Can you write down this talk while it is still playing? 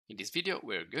In this video,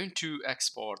 we're going to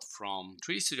export from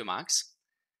 3DStudio Max,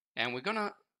 and we're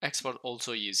gonna export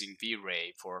also using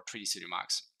Vray for 3DStudio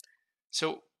Max.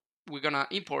 So we're gonna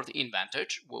import in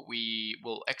Vantage what we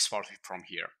will export from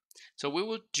here. So we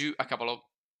will do a couple of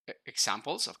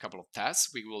examples, a couple of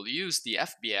tests. We will use the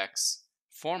FBX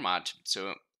format.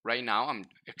 So right now I'm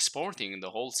exporting the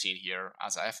whole scene here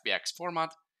as a FBX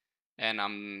format, and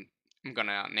I'm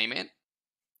gonna name it.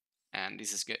 And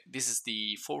this is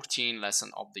the 14th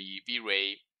lesson of the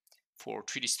Vray for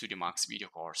 3DStudio Max video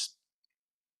course.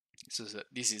 So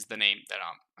this is the name that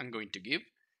I'm going to give.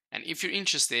 And if you're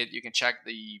interested, you can check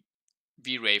the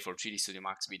Vray for 3DStudio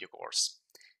Max video course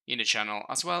in the channel,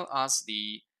 as well as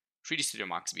the 3DStudio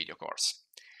Max video course.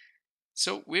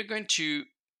 So we're going to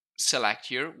select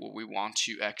here what we want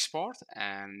to export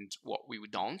and what we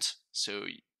don't. So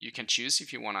you can choose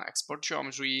if you want to export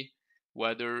geometry,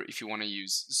 whether if you want to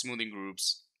use smoothing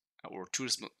groups or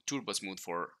turbo smooth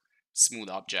for smooth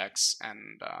objects,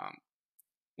 and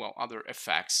well, other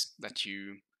effects that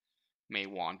you may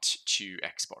want to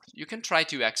export. You can try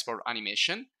to export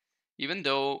animation, even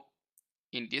though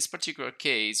in this particular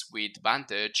case with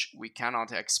Vantage we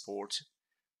cannot export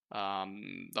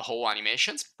the whole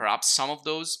animations. Perhaps some of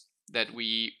those that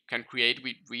we can create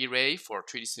with Vray for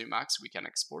 3DStudio Max, we can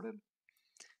export it.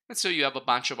 And so you have a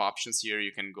bunch of options here.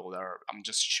 You can go there. I'm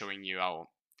just showing you how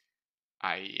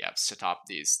I have set up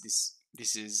this.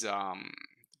 This is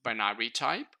binary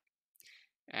type,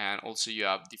 and also you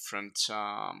have different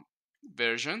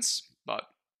versions. But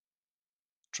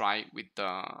try with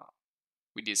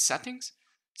these settings.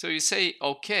 So you say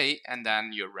OK, and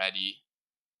then you're ready.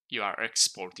 You are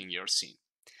exporting your scene.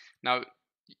 Now,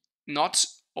 not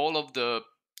all of the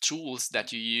tools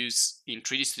that you use in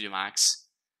 3DStudio Max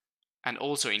and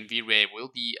also in Vray will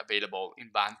be available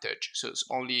in Vantage. So it's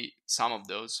only some of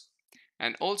those.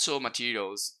 And also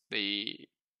materials, they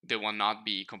will not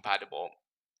be compatible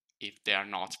if they are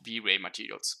not Vray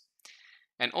materials.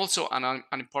 And also an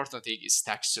important thing is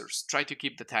textures. Try to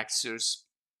keep the textures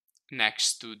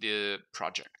next to the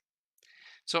project.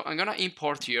 So I'm gonna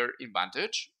import here in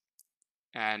Vantage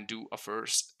and do a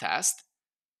first test.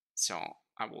 So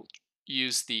I will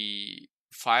use the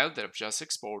file that I've just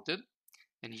exported.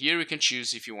 And here you can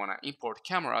choose if you want to import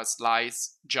cameras,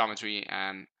 lights, geometry,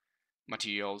 and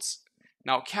materials.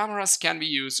 Now, cameras can be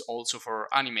used also for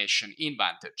animation in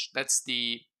Vantage. That's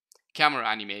the camera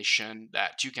animation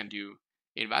that you can do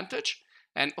in Vantage.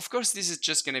 And of course, this is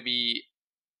just going to be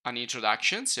an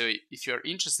introduction. So if you're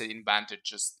interested in Vantage,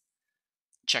 just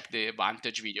check the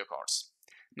Vantage video course.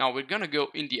 Now we're going to go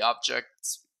in the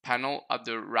objects panel at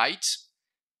the right.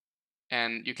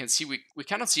 And you can see we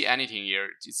cannot see anything here.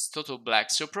 It's total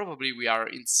black. So probably we are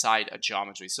inside a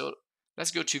geometry. So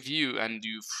let's go to view and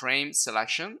do frame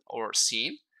selection or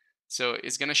scene. So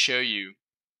it's going to show you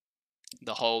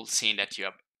the whole scene that you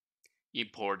have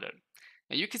imported.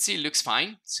 And you can see it looks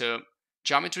fine. So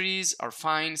geometries are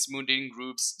fine. Smoothing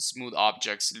groups, smooth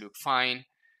objects look fine.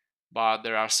 But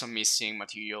there are some missing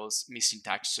materials, missing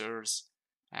textures,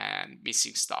 and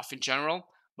missing stuff in general.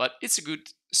 But it's a good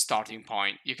starting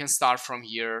point. You can start from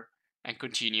here and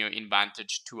continue in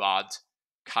Vantage to add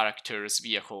characters,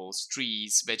 vehicles,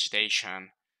 trees, vegetation,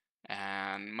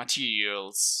 and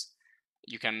materials.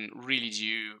 You can really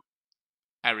do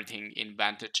everything in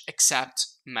Vantage except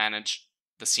manage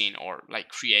the scene, or like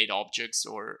create objects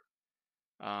or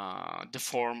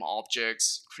deform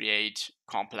objects, create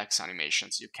complex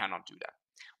animations. You cannot do that.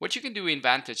 What you can do in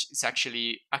Vantage is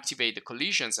actually activate the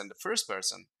collisions and the first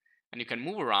person, and you can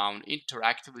move around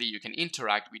interactively. You can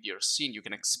interact with your scene. You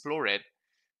can explore it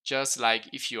just like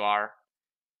if you are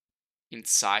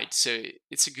inside. So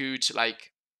it's a good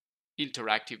like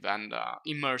interactive and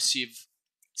immersive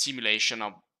simulation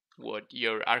of what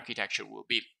your architecture will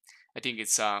be. I think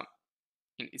it's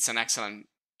an excellent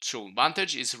tool.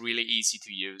 Vantage is really easy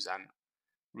to use and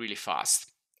really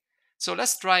fast. So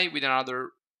let's try with another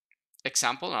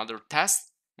example, another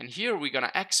test. And here we're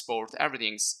gonna export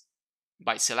everything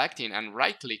by selecting and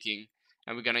right-clicking,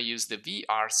 and we're gonna use the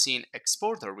Vrscene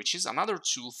exporter, which is another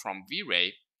tool from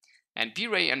Vray. And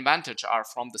Vray and Vantage are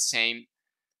from the same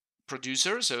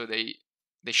producer, so they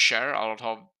share a lot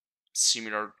of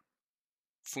similar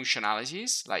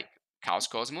functionalities, like Chaos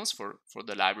Cosmos for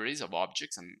the libraries of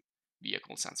objects and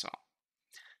vehicles and so on.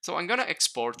 So I'm gonna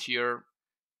export here,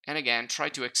 and again try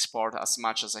to export as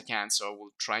much as I can. So I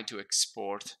will try to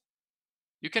export.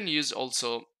 You can use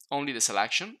also only the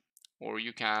selection, or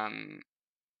you can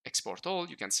export all.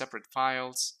 You can separate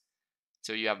files.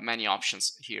 So you have many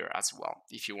options here as well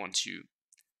if you want to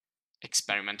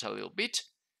experiment a little bit.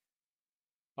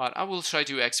 But I will try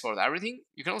to export everything.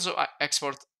 You can also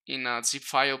export in a zip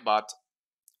file, but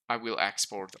I will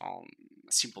export on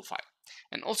a simple file.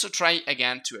 And also try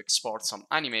again to export some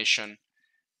animation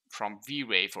from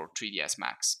Vray for 3ds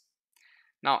Max.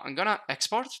 Now I'm gonna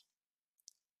export,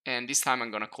 and this time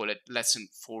I'm gonna call it lesson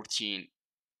 14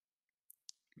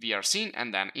 Vrscene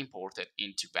and then import it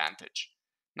into Vantage.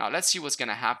 Now let's see what's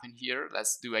gonna happen here.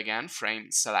 Let's do again frame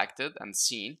selected and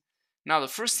scene. Now the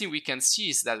first thing we can see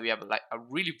is that we have like a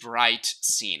really bright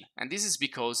scene, and this is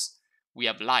because we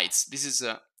have lights. This is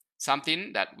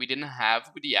something that we didn't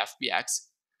have with the FBX.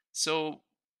 So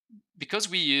because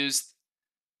we used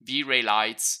V-Ray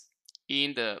lights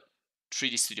in the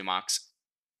 3DStudio Max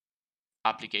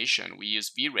application, we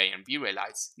use V-Ray and V-Ray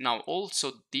lights. Now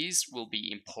also these will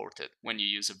be imported when you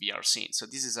use a Vrscene. So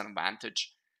this is an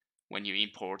advantage when you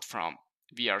import from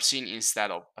Vrscene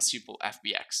instead of a simple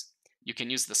FBX. You can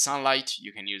use the sunlight,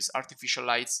 you can use artificial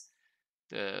lights,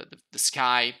 the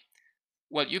sky.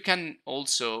 Well, you can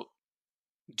also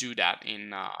do that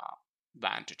in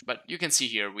Vantage, but you can see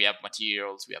here we have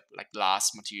materials, we have like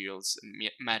glass materials and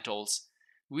metals.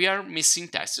 We are missing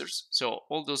textures, so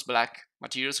all those black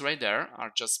materials right there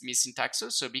are just missing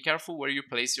textures, so be careful where you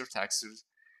place your textures,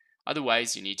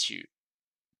 otherwise you need to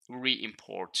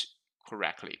re-import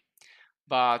correctly.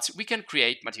 But we can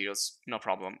create materials no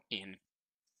problem in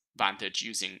Vantage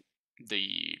using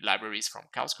the libraries from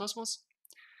Chaos Cosmos.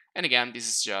 And again, this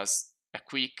is just a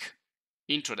quick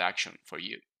introduction for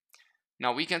you.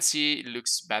 Now we can see it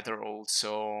looks better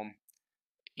also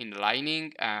in the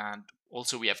lighting, and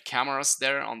also we have cameras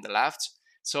there on the left.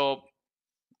 So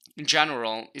in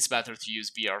general, it's better to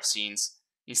use Vrscenes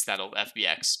instead of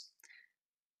FBX.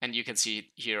 And you can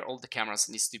see here all the cameras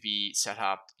needs to be set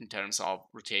up in terms of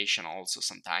rotation also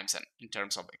sometimes, and in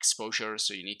terms of exposure.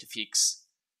 So you need to fix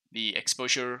the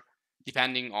exposure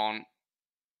depending on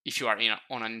if you are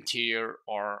on an interior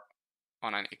or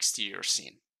on an exterior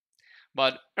scene.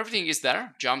 But everything is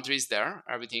there, geometry is there,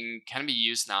 everything can be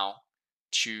used now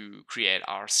to create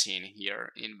our scene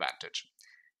here in Vantage.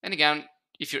 And again,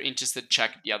 if you're interested,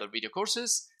 check the other video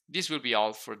courses. This will be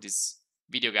all for this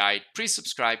video guide. Please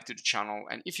subscribe to the channel,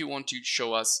 and if you want to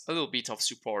show us a little bit of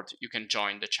support, you can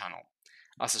join the channel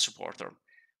as a supporter.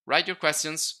 Write your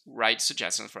questions, write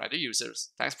suggestions for other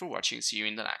users. Thanks for watching, see you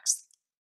in the next.